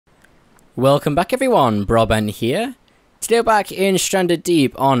Welcome back everyone, Broadbent here. Today we're back in Stranded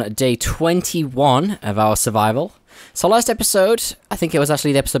Deep on day 21 of our survival. So last episode, I think it was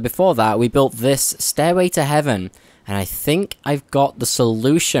actually the episode before that, we built this stairway to heaven. And I think I've got the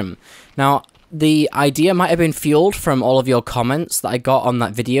solution. Now, the idea might have been fueled from all of your comments that I got on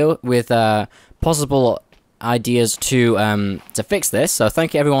that video with possible ideas to fix this. So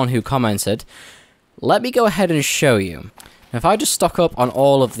thank you everyone who commented. Let me go ahead and show you. If I just stock up on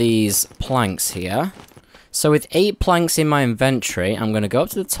all of these planks here, so with 8 planks in my inventory, I'm going to go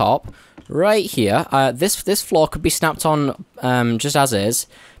up to the top, right here. This floor could be snapped on just as is,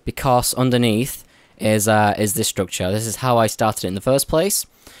 because underneath is this structure. This is how I started it in the first place.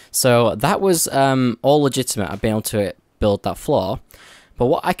 So that was all legitimate. I've been able to build that floor. But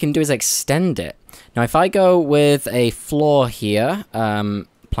what I can do is extend it. Now if I go with a floor here,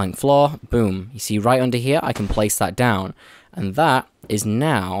 plank floor, boom. You see right under here, I can place that down. And that is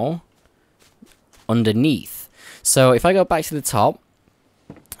now underneath. So if I go back to the top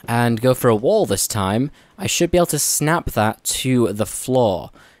and go for a wall this time, I should be able to snap that to the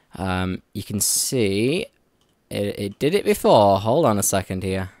floor. You can see it did it before. Hold on a second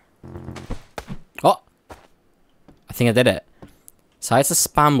here. Oh, I think I did it. So I had to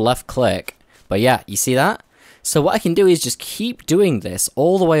spam left click. But yeah, you see that? So what I can do is just keep doing this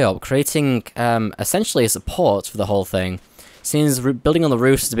all the way up, creating essentially a support for the whole thing. Since building on the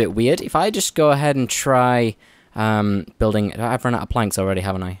roof is a bit weird, if I just go ahead and try building... I've run out of planks already,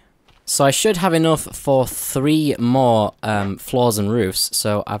 haven't I? So I should have enough for 3 more floors and roofs.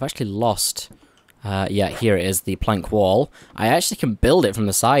 So I've actually lost... yeah, here it is, the plank wall. I actually can build it from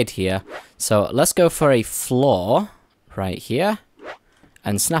the side here. So let's go for a floor right here.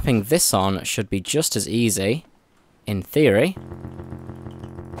 And snapping this on should be just as easy, in theory.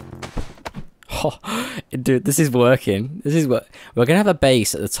 Oh, dude, this is working. This is what we're gonna have a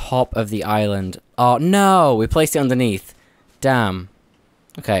base at the top of the island. Oh no, we placed it underneath. Damn.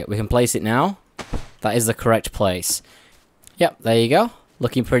 Okay, we can place it now. That is the correct place. Yep, there you go.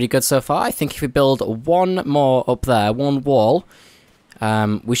 Looking pretty good so far. I think if we build one more up there, one wall,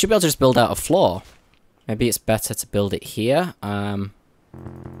 we should be able to just build out a floor. Maybe it's better to build it here.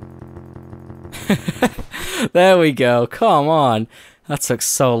 There we go. Come on. That took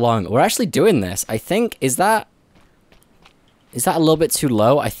so long. We're actually doing this. I think, is that a little bit too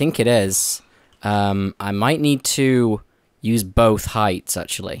low? I think it is. I might need to use both heights,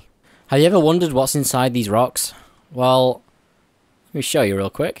 actually. Have you ever wondered what's inside these rocks? Well, let me show you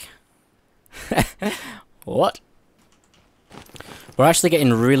real quick. What? We're actually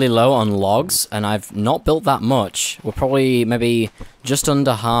getting really low on logs, and I've not built that much. We're probably maybe just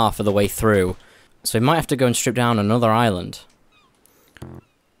under half of the way through. So we might have to go and strip down another island.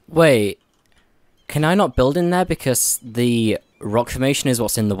 Wait, can I not build in there because the rock formation is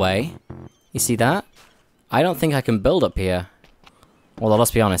what's in the way? You see that? I don't think I can build up here. Although,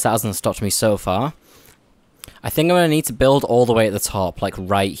 let's be honest, that hasn't stopped me so far. I think I'm going to need to build all the way at the top, like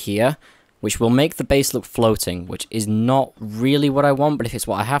right here, which will make the base look floating, which is not really what I want, but if it's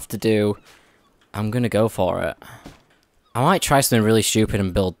what I have to do, I'm going to go for it. I might try something really stupid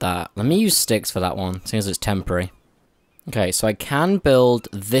and build that. Let me use sticks for that one, seeing as it's temporary. Okay, so I can build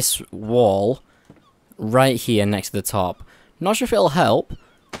this wall right here next to the top. Not sure if it'll help,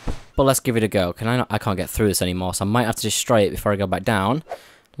 but let's give it a go. I can't get through this anymore, so I might have to destroy it before I go back down.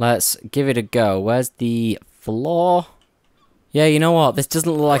 Let's give it a go. Where's the floor? Yeah, you know what? This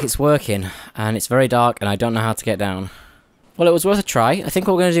doesn't look like it's working, and it's very dark, and I don't know how to get down. Well, it was worth a try. I think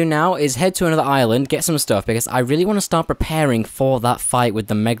what we're going to do now is head to another island, get some stuff, because I really want to start preparing for that fight with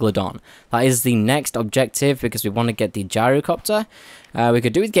the Megalodon. That is the next objective, because we want to get the gyrocopter. We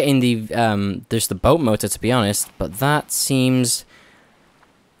could do with getting the just the boat motor, to be honest, but that seems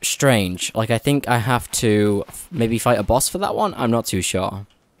strange. Like, I think I have to maybe fight a boss for that one? I'm not too sure.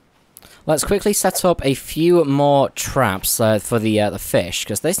 Let's quickly set up a few more traps for the fish,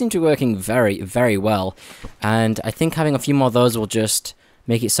 because they seem to be working very, very well. And I think having a few more of those will just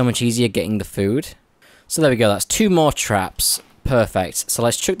make it so much easier getting the food. So there we go, that's 2 more traps. Perfect. So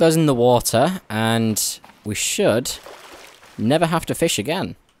let's chuck those in the water, and we should never have to fish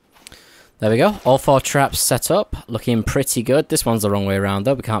again. There we go, all 4 traps set up, looking pretty good. This one's the wrong way around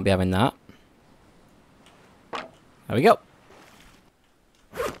though, we can't be having that. There we go.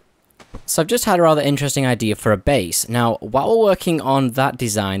 So I've just had a rather interesting idea for a base. Now, while we're working on that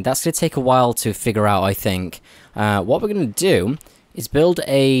design, that's going to take a while to figure out, I think. What we're going to do is build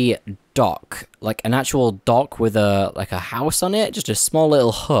a dock, like an actual dock with a house on it, just a small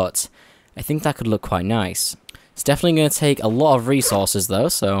little hut. I think that could look quite nice. It's definitely going to take a lot of resources though,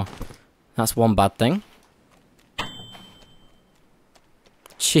 so that's one bad thing.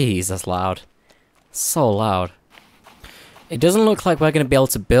 Jeez, that's loud. So loud. It doesn't look like we're going to be able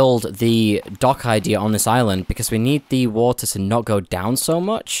to build the dock idea on this island because we need the water to not go down so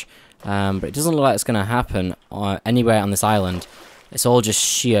much. But it doesn't look like it's going to happen anywhere on this island. It's all just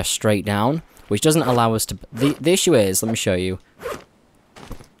sheer straight down, which doesn't allow us to... The issue is, let me show you.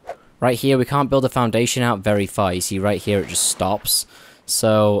 Right here, we can't build a foundation out very far. You see, right here, it just stops.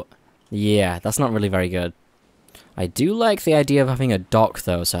 So, yeah, that's not really very good. I do like the idea of having a dock,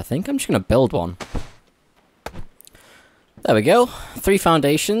 though, so I think I'm just going to build one. There we go. 3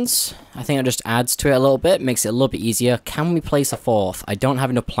 foundations. I think it just adds to it a little bit, makes it a little bit easier. Can we place a 4th? I don't have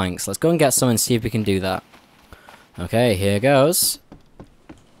enough planks. Let's go and get some and see if we can do that. Okay, here goes.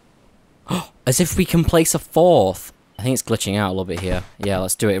 As if we can place a 4th. I think it's glitching out a little bit here. Yeah,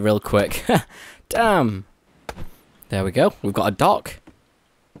 let's do it real quick. Damn. There we go. We've got a dock.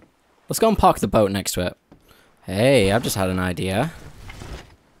 Let's go and park the boat next to it. Hey, I've just had an idea.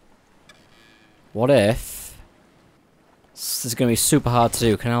 What if... This is going to be super hard to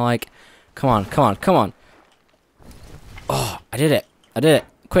do. Can I, like... Come on, come on, come on. Oh, I did it. I did it.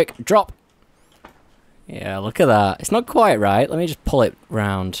 Quick, drop. Yeah, look at that. It's not quite right. Let me just pull it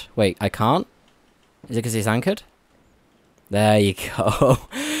round. Wait, I can't? Is it because it's anchored? There you go.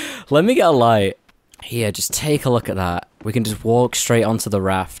 Let me get a light. Here, just take a look at that. We can just walk straight onto the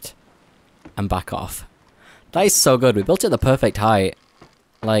raft and back off. That is so good. We built it at the perfect height.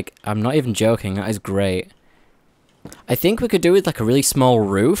 Like, I'm not even joking. That is great. I think we could do with like a really small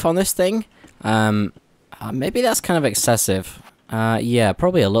roof on this thing. Maybe that's kind of excessive. Yeah,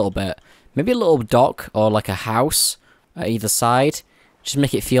 probably a little bit. Maybe a little dock or like a house at either side. Just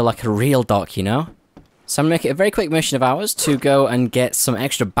make it feel like a real dock, you know? So I'm going to make it a very quick mission of ours to go and get some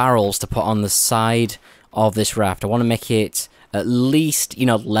extra barrels to put on the side of this raft. I want to make it at least, you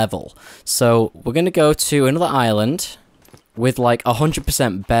know, level. So we're going to go to another island with like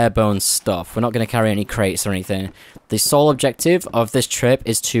 100% bare bones stuff. We're not going to carry any crates or anything. The sole objective of this trip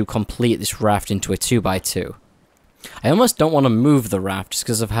is to complete this raft into a 2x2. I almost don't want to move the raft just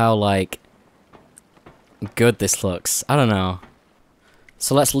because of how, like, good this looks. I don't know.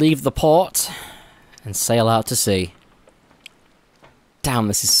 So let's leave the port and sail out to sea. Damn,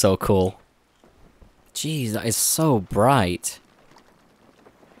 this is so cool. Jeez, that is so bright.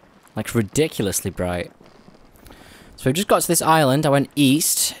 Like, ridiculously bright. So we've just got to this island. I went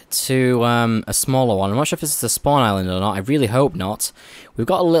east to a smaller one. I'm not sure if this is a spawn island or not. I really hope not. We've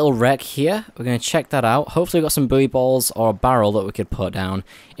got a little wreck here. We're going to check that out. Hopefully we've got some buoy balls or a barrel that we could put down.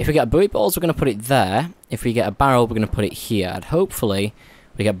 If we get buoy balls, we're going to put it there. If we get a barrel, we're going to put it here. And hopefully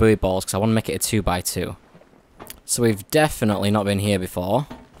we get buoy balls because I want to make it a 2x2. So we've definitely not been here before,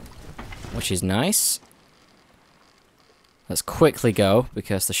 which is nice. Let's quickly go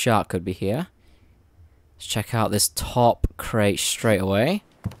because the shark could be here. Let's check out this top crate straight away.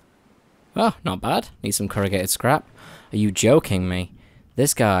 Oh, not bad. Need some corrugated scrap. Are you joking me?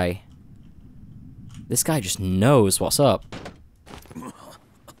 This guy just knows what's up.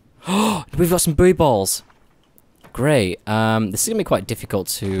 Oh, we've got some buoy balls. Great. This is going to be quite difficult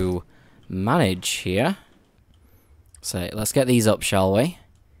to manage here. So, let's get these up, shall we?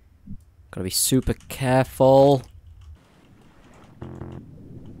 Gotta be super careful.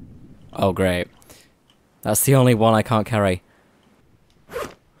 Oh, great. That's the only one I can't carry.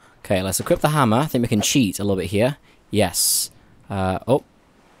 Okay, let's equip the hammer. I think we can cheat a little bit here. Yes. Oh.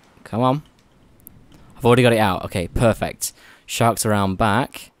 Come on. I've already got it out. Okay, perfect. Sharks around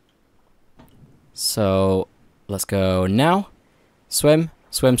back. So, let's go now. Swim.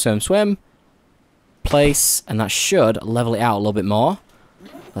 Swim, swim, swim. Place. And that should level it out a little bit more.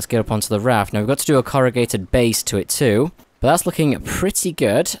 Let's get up onto the raft. Now, we've got to do a corrugated base to it too. But that's looking pretty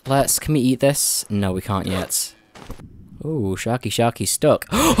good. Can we eat this? No, we can't yet. Ooh, sharky, sharky, stuck.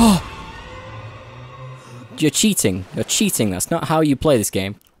 Oh! You're cheating. You're cheating. That's not how you play this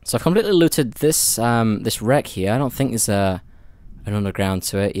game. So I've completely looted this this wreck here. I don't think there's an underground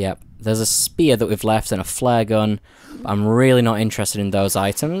to it. Yep. There's a spear that we've left and a flare gun. But I'm really not interested in those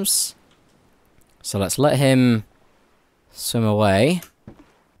items. So let's let him swim away.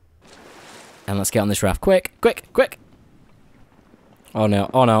 And let's get on this raft. Quick, quick, quick! Oh no,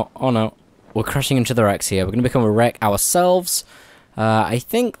 oh no, oh no. We're crashing into the wrecks here. We're going to become a wreck ourselves. I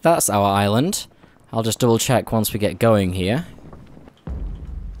think that's our island. I'll just double check once we get going here.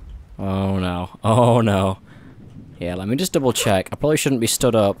 Oh no, oh no. Yeah, let me just double check. I probably shouldn't be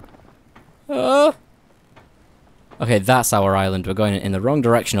stood up. Okay, that's our island. We're going in the wrong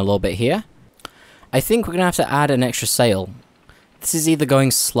direction a little bit here. I think we're going to have to add an extra sail. This is either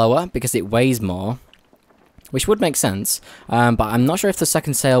going slower because it weighs more, which would make sense, but I'm not sure if the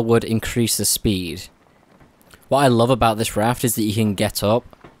second sail would increase the speed. What I love about this raft is that you can get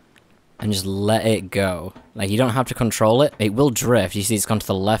up and just let it go. Like, you don't have to control it. It will drift. You see it's gone to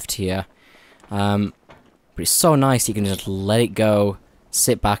the left here. But it's so nice you can just let it go,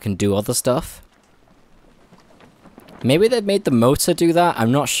 sit back and do other stuff. Maybe they've made the motor do that.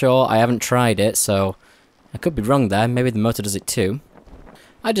 I'm not sure. I haven't tried it, so I could be wrong there. Maybe the motor does it too.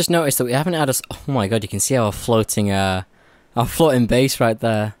 I just noticed that we haven't had oh my god, you can see our floating base right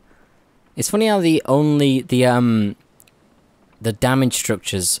there. It's funny how the damaged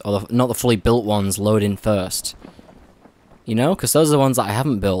structures, or not the fully built ones, load in first. You know, because those are the ones that I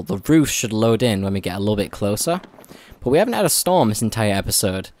haven't built. The roof should load in when we get a little bit closer. But we haven't had a storm this entire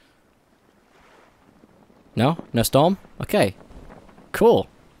episode. No? No storm? Okay. Cool.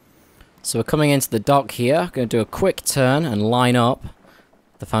 So we're coming into the dock here. Going to do a quick turn and line up.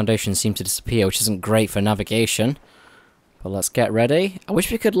 The foundations seem to disappear, which isn't great for navigation. But let's get ready. I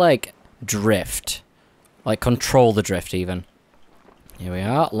wish we could, like, drift. Like, control the drift, even. Here we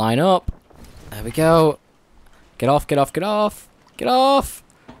are. Line up. There we go. Get off, get off, get off. Get off!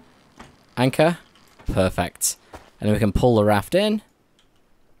 Anchor. Perfect. And then we can pull the raft in.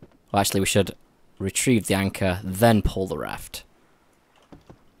 Well, actually, we should retrieve the anchor, then pull the raft.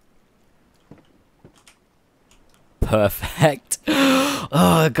 Perfect.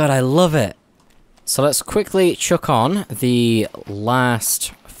 Oh god, I love it. So let's quickly chuck on the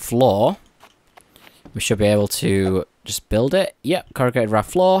last floor. We should be able to just build it. Yep, corrugated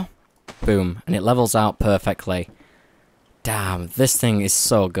raft floor. Boom. And it levels out perfectly. Damn, this thing is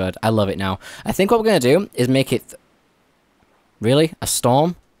so good. I love it now. I think what we're going to do is make it... Really? A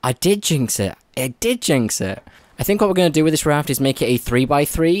storm? I did jinx it. I did jinx it. I think what we're going to do with this raft is make it a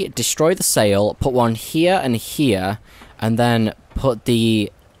 3x3, destroy the sail, put one here, and then put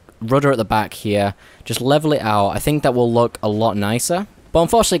the rudder at the back here. Just level it out. I think that will look a lot nicer. But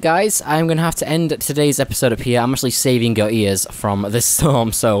unfortunately, guys, I'm going to have to end today's episode up here. I'm actually saving your ears from this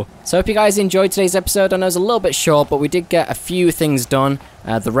storm, so I hope you guys enjoyed today's episode. I know it was a little bit short, but we did get a few things done.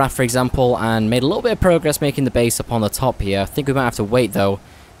 The raft, for example, and made a little bit of progress making the base up on the top here. I think we might have to wait, though,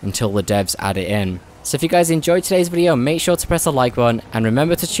 until the devs add it in. So if you guys enjoyed today's video, make sure to press the like button, and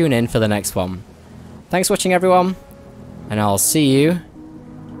remember to tune in for the next one. Thanks for watching, everyone, and I'll see you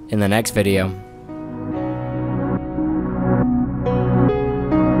in the next video.